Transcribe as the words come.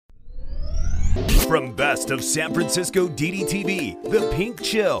From Best of San Francisco DDTV, The Pink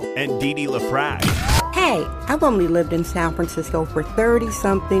Chill, and Didi LaFrac. Hey, I've only lived in San Francisco for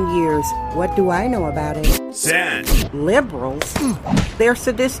 30-something years. What do I know about it? San Liberals? They're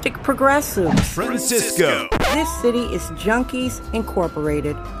sadistic progressives. Francisco. This city is Junkies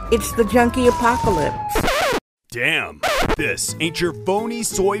Incorporated. It's the junkie apocalypse. Damn, this ain't your phony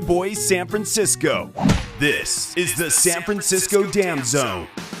soy boy San Francisco. This is the San Francisco Dam Zone.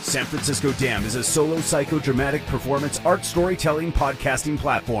 San Francisco Dam is a solo psychodramatic performance art storytelling podcasting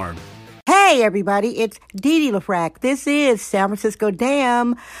platform. Hey everybody, it's Didi LaFrac. This is San Francisco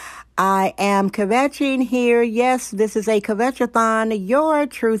Dam. I am kvetching here. Yes, this is a kvetchathon, your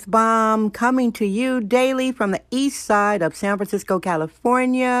truth bomb, coming to you daily from the east side of San Francisco,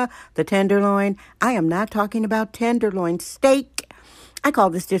 California, the Tenderloin. I am not talking about tenderloin steak. I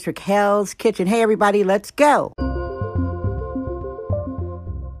call this district Hell's Kitchen. Hey everybody, let's go.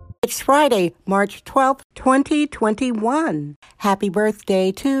 It's Friday, March 12th, 2021. Happy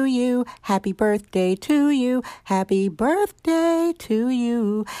birthday to you. Happy birthday to you. Happy birthday to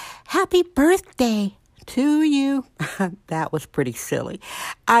you. Happy birthday to you. That was pretty silly.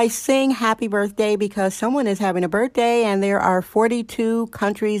 I sing happy birthday because someone is having a birthday and there are 42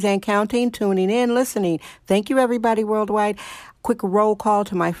 countries and counting tuning in, listening. Thank you, everybody worldwide. Quick roll call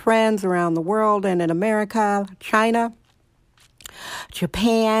to my friends around the world and in America, China,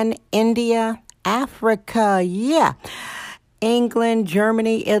 Japan, India, Africa, England,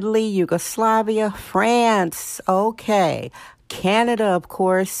 Germany, Italy, Yugoslavia, France, okay, Canada, of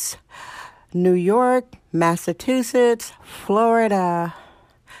course, New York, Massachusetts, Florida,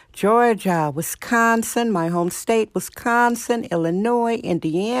 Georgia, Wisconsin, my home state, Wisconsin, Illinois,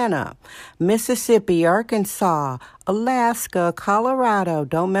 Indiana, Mississippi, Arkansas, Alaska, Colorado.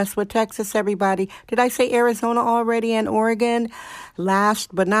 Don't mess with Texas, everybody. Did I say Arizona already and Oregon?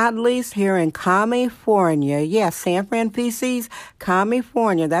 Last but not least, here in California. Yes, San Francisco,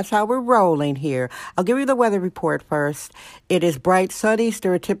 California. That's how we're rolling here. I'll give you the weather report first. It is bright, sunny,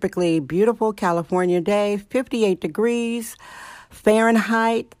 stereotypically beautiful California day, 58 degrees.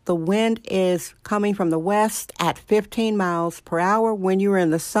 Fahrenheit, the wind is coming from the west at 15 miles per hour. When you're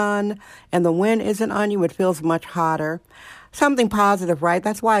in the sun and the wind isn't on you, it feels much hotter. Something positive, right?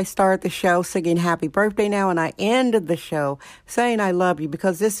 That's why I started the show singing happy birthday now, and I ended the show saying I love you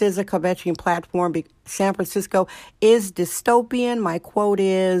because this is a kvetching platform. San Francisco is dystopian. My quote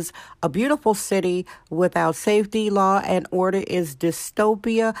is, a beautiful city without safety, law, and order is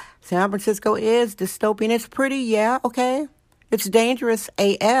dystopia. San Francisco is dystopian. It's pretty, okay? It's dangerous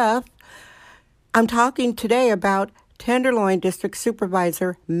AF. I'm talking today about Tenderloin District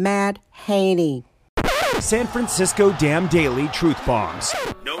Supervisor Matt Haney. San Francisco Dam Daily Truth Bombs.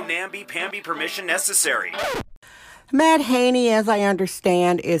 No namby-pamby permission necessary. Matt Haney, as I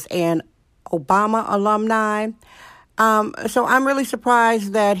understand, is an Obama alumni. So I'm really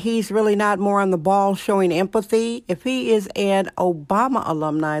surprised that he's really not more on the ball showing empathy. If he is an Obama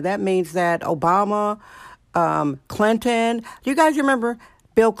alumni, that means that Obama, Clinton. Do you guys remember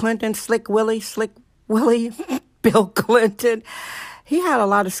Bill Clinton, Slick Willie, Bill Clinton? He had a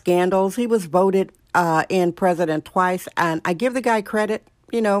lot of scandals. He was voted in president twice, and I give the guy credit.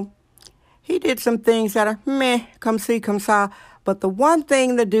 He did some things that are meh, come see, come saw. But the one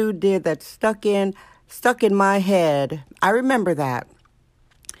thing the dude did that stuck in my head, I remember that.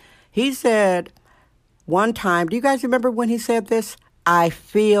 He said one time, do you guys remember when he said this? I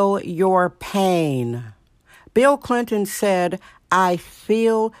feel your pain. Bill Clinton said, I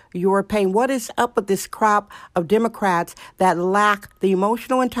feel your pain. What is up with this crop of Democrats that lack the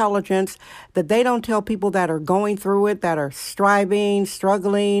emotional intelligence, that they don't tell people that are going through it, that are striving,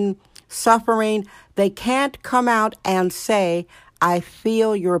 struggling, suffering? They can't come out and say, I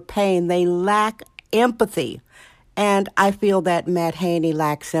feel your pain. They lack empathy. And I feel that Matt Haney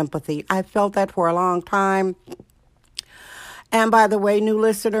lacks empathy. I felt that for a long time. And by the way, new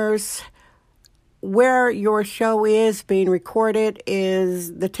listeners, where your show is being recorded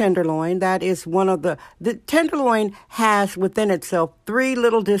is the Tenderloin. That is one of the Tenderloin has within itself 3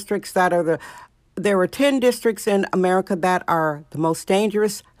 little districts that are there are 10 districts in America that are the most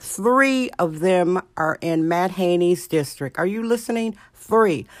dangerous. 3 of them are in Matt Haney's district. Are you listening?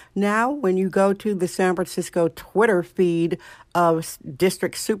 3. Now, when you go to the San Francisco Twitter feed of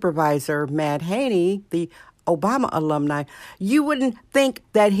District Supervisor Matt Haney, the Obama alumni, you wouldn't think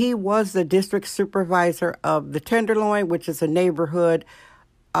that he was the district supervisor of the Tenderloin, which is a neighborhood.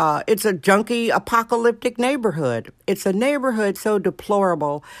 It's a junkie apocalyptic neighborhood. It's a neighborhood so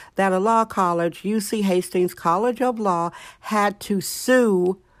deplorable that a law college, UC Hastings College of Law, had to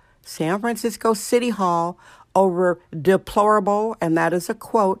sue San Francisco City Hall over deplorable, and that is a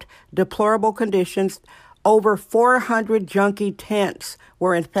quote, deplorable conditions. Over 400 junkie tents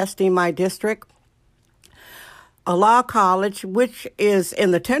were infesting my district. A law college, which is in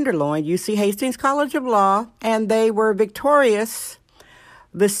the Tenderloin, UC Hastings College of Law, and they were victorious.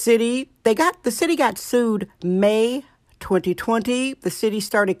 The city got sued May 2020. The city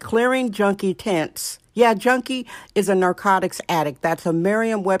started clearing junkie tents. Yeah, junkie is a narcotics addict. That's a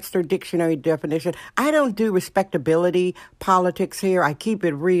Merriam-Webster dictionary definition. I don't do respectability politics here. I keep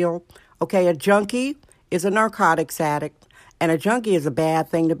it real. Okay, a junkie is a narcotics addict, and a junkie is a bad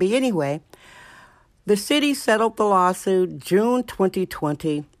thing to be anyway. The city settled the lawsuit June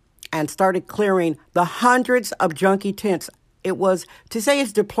 2020 and started clearing the hundreds of junkie tents. It was, to say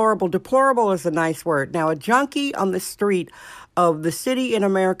it's deplorable, deplorable is a nice word. Now, a junkie on the street of the city in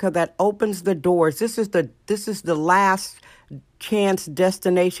America that opens the doors, this is the last chance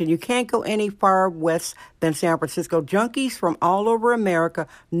destination. You can't go any far west than San Francisco. Junkies from all over America,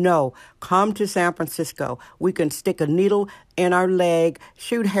 no, come to San Francisco. We can stick a needle in our leg,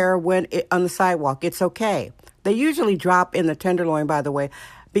 shoot heroin on the sidewalk. It's okay. They usually drop in the Tenderloin, by the way,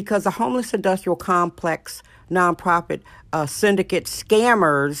 because the homeless industrial complex nonprofit syndicate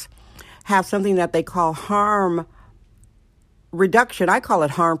scammers have something that they call harm reduction. I call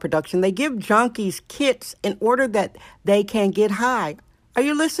it harm production. They give junkies kits in order that they can get high. Are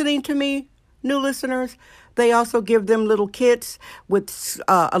you listening to me, new listeners? They also give them little kits with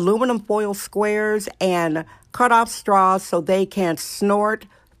aluminum foil squares and cut off straws so they can snort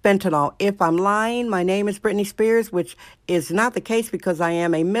fentanyl. If I'm lying, my name is Britney Spears, which is not the case because I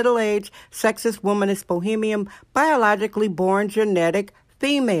am a middle-aged, sexist, womanist, bohemian, biologically born genetic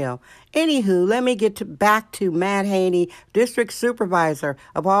female. Anywho, let me get back to Matt Haney, district supervisor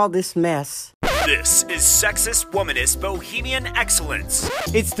of all this mess. This is Sexist Womanist Bohemian Excellence.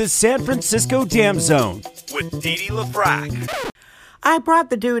 It's the San Francisco Dam Zone with Dee Dee LaFrac. I brought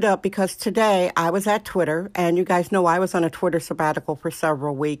the dude up because today I was at Twitter, and you guys know I was on a Twitter sabbatical for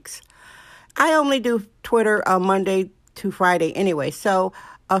several weeks. I only do Twitter Monday to Friday anyway, so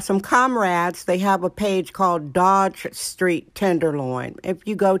some comrades, they have a page called Dodge Street Tenderloin. If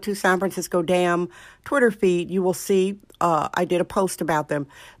you go to San Francisco Dam Twitter feed, you will see I did a post about them.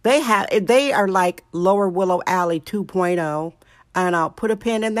 They are like Lower Willow Alley 2.0, and I'll put a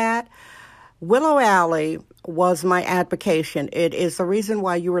pin in that. Willow Alley was my advocation. It is the reason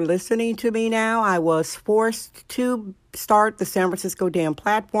why you are listening to me now. I was forced to start the San Francisco Dam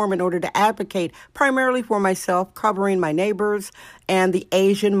platform in order to advocate primarily for myself, covering my neighbors and the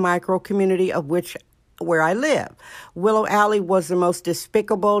Asian micro community of where I live. Willow Alley was the most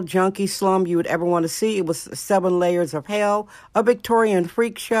despicable junkie slum you would ever want to see. It was 7 layers of hell, a Victorian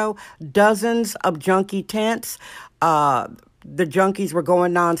freak show, dozens of junkie tents. The junkies were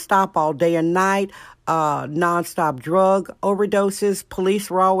going nonstop all day and night, nonstop drug overdoses. Police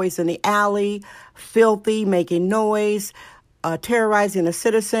were always in the alley, filthy, making noise, terrorizing the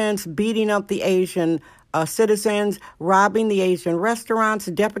citizens, beating up the Asian citizens, robbing the Asian restaurants,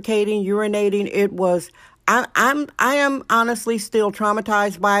 defecating, urinating. It was, I am honestly still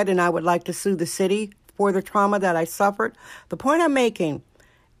traumatized by it, and I would like to sue the city for the trauma that I suffered. The point I'm making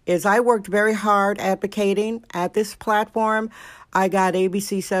is I worked very hard advocating at this platform. I got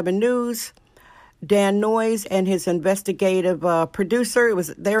ABC 7 News, Dan Noyes and his investigative producer. It was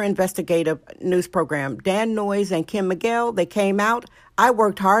their investigative news program. Dan Noyes and Kim Miguel, they came out. I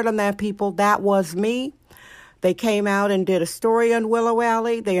worked hard on that, people. That was me. They came out and did a story on Willow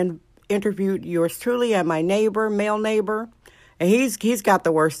Alley. They interviewed yours truly and my neighbor, male neighbor. And he's got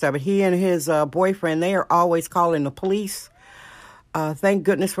the worst of it. He and his boyfriend, they are always calling the police. Thank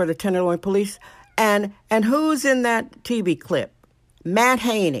goodness for the Tenderloin police. And who's in that TV clip? Matt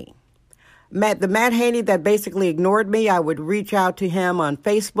Haney. The Matt Haney that basically ignored me. I would reach out to him on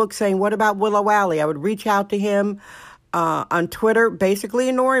Facebook saying, what about Willow Alley? I would reach out to him on Twitter, basically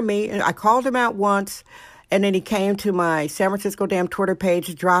ignoring me. And I called him out once, and then he came to my San Francisco Dam Twitter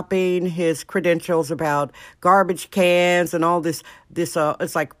page dropping his credentials about garbage cans and all this.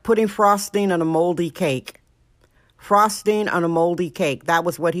 It's like putting frosting on a moldy cake. Frosting on a moldy cake. That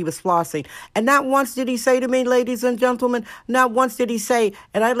was what he was flossing. And not once did he say to me, ladies and gentlemen, not once did he say,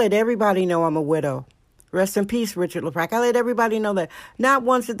 and I let everybody know I'm a widow. Rest in peace, Richard LaFrac. I let everybody know that. Not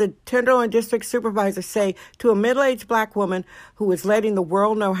once did the Tenderloin district supervisor say to a middle-aged black woman who was letting the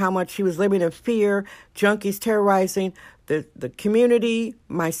world know how much she was living in fear, junkies terrorizing the community,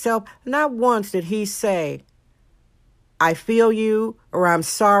 myself, not once did he say, I feel you, or I'm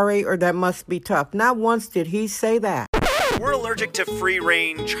sorry, or that must be tough. Not once did he say that. We're allergic to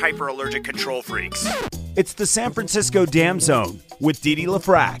free-range, hyper-allergic control freaks. It's the San Francisco Dam Zone with Dee Dee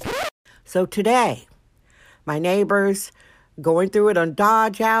LaFrac. So today, my neighbors, going through it on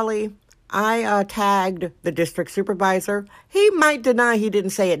Dodge Alley. I tagged the district supervisor. He might deny he didn't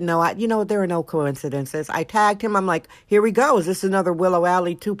say it. No, there are no coincidences. I tagged him. I'm like, here we go. Is this another Willow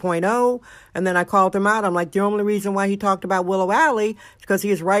Alley 2.0? And then I called him out. I'm like, the only reason why he talked about Willow Alley is because he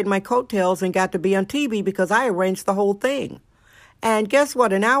was riding my coattails and got to be on TV because I arranged the whole thing. And guess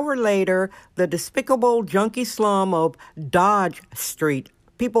what? An hour later, the despicable junkie slum of Dodge Street.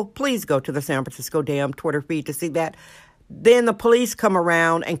 People, please go to the San Francisco Dam Twitter feed to see that. Then the police come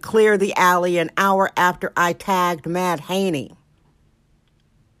around and clear the alley an hour after I tagged Matt Haney.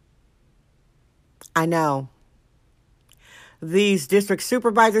 I know. These district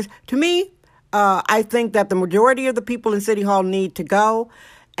supervisors, to me, I think that the majority of the people in City Hall need to go.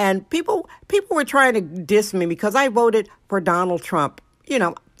 And people were trying to diss me because I voted for Donald Trump,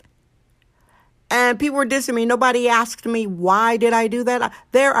 And people were dissing me. Nobody asked me, why did I do that?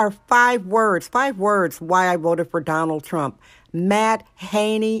 There are five words why I voted for Donald Trump. Matt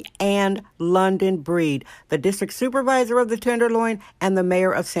Haney and London Breed, the district supervisor of the Tenderloin and the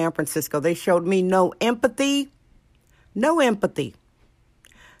mayor of San Francisco. They showed me no empathy.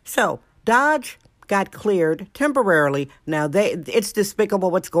 So Dodge got cleared temporarily. Now, it's despicable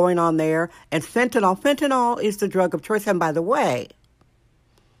what's going on there. And fentanyl is the drug of choice. And by the way,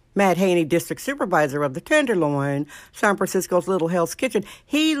 Matt Haney, district supervisor of the Tenderloin, San Francisco's Little Hell's Kitchen,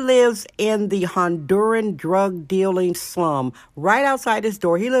 he lives in the Honduran drug dealing slum right outside his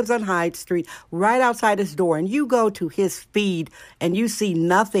door. He lives on Hyde Street, right outside his door. And you go to his feed and you see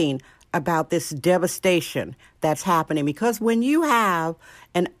nothing about this devastation that's happening. Because when you have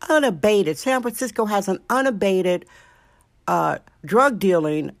San Francisco has an unabated drug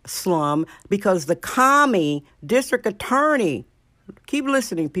dealing slum because the commie district attorney, keep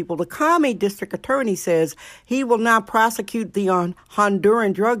listening, people. The commie district attorney says he will not prosecute the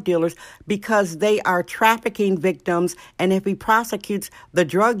Honduran drug dealers because they are trafficking victims. And if he prosecutes the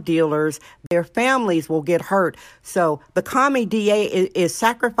drug dealers, their families will get hurt. So the commie DA is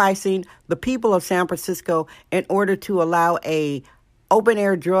sacrificing the people of San Francisco in order to allow a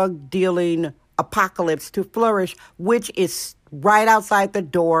open-air drug dealing apocalypse to flourish, which is right outside the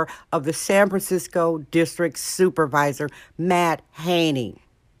door of the San Francisco District Supervisor, Matt Haney.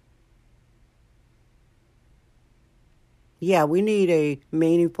 Yeah, we need a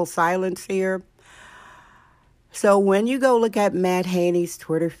meaningful silence here. So when you go look at Matt Haney's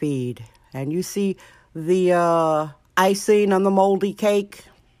Twitter feed and you see the icing on the moldy cake,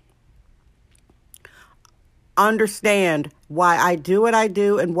 understand why I do what I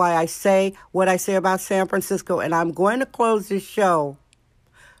do and why I say what I say about San Francisco. And I'm going to close this show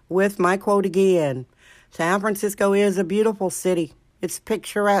with my quote again. San Francisco is a beautiful city. It's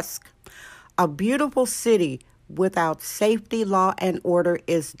picturesque. A beautiful city without safety, law, and order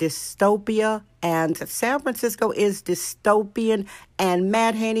is dystopia. And San Francisco is dystopian. And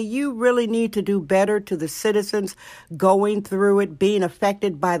Matt Haney, you really need to do better to the citizens going through it, being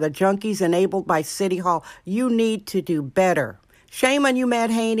affected by the junkies enabled by City Hall. You need to do better. Shame on you,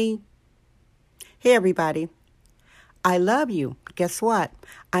 Matt Haney. Hey, everybody. I love you. Guess what?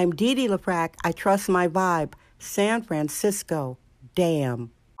 I'm Dee Dee LaFrac. I trust my vibe. San Francisco.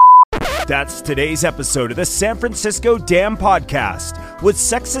 Damn. That's today's episode of the San Francisco Dam Podcast with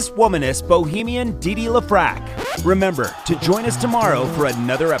sexist womanist bohemian Dee Dee LaFrac. Remember to join us tomorrow for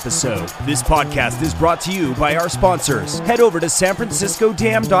another episode. This podcast is brought to you by our sponsors. Head over to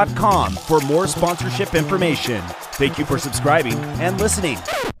sanfranciscodam.com for more sponsorship information. Thank you for subscribing and listening.